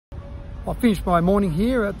I finished my morning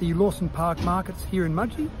here at the Lawson Park markets here in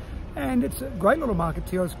Mudgee, and it's a great little market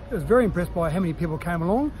here. I was very impressed by how many people came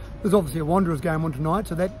along. There's obviously a Wanderers game on tonight,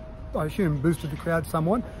 so that, I assume, boosted the crowd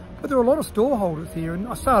somewhat. But there are a lot of stall holders here, and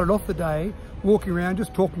I started off the day walking around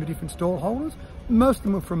just talking to different stall holders. Most of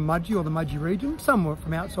them were from Mudgee or the Mudgee region. Some were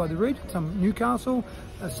from outside the region, some Newcastle,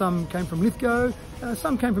 some came from Lithgow,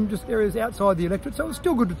 some came from just areas outside the electorate. So it was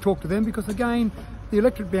still good to talk to them because, again, the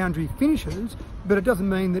electorate boundary finishes, but it doesn't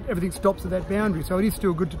mean that everything stops at that boundary. So it is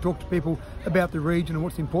still good to talk to people about the region and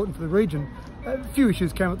what's important for the region. A few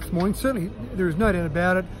issues came up this morning. Certainly, there is no doubt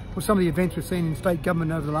about it. With some of the events we've seen in state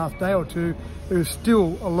government over the last day or two, there is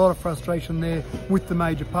still a lot of frustration there with the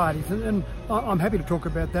major parties. And I'm happy to talk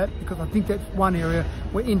about that because I think that's one area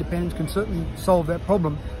where independents can certainly solve that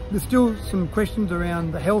problem. There's still some questions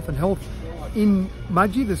around the health in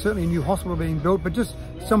Mudgee. There's certainly a new hospital being built, but just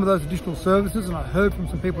some of those additional services, and I heard from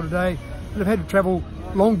some people today that have had to travel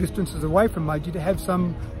long distances away from Mudgee to have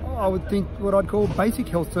some, I would think, what I'd call basic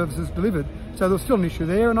health services delivered. So there's still an issue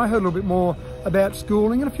there, and I heard a little bit more about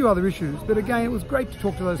schooling and a few other issues. But again, it was great to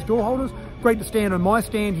talk to those stallholders, great to stand on my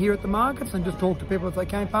stand here at the markets and just talk to people as they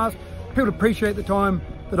came past. People appreciate the time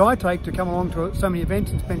that I take to come along to so many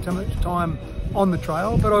events and spend so much time on the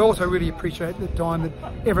trail, but I also really appreciate the time that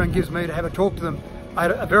everyone gives me to have a talk to them. I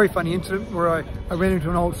had a very funny incident where I ran into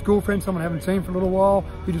an old school friend, someone I haven't seen for a little while,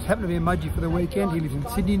 who just happened to be in Mudgee for the weekend. He lives in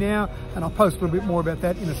Sydney now, and I'll post a little bit more about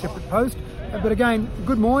that in a separate post. But again,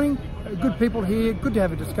 good morning, good people here, good to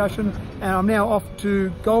have a discussion, and I'm now off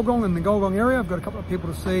to Golgong in the Golgong area. I've got a couple of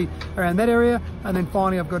people to see around that area, and then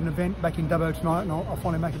finally I've got an event back in Dubbo tonight, and I'll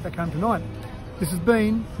finally make it back home tonight. This has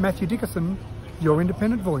been Mathew Dickerson, your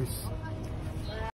independent voice.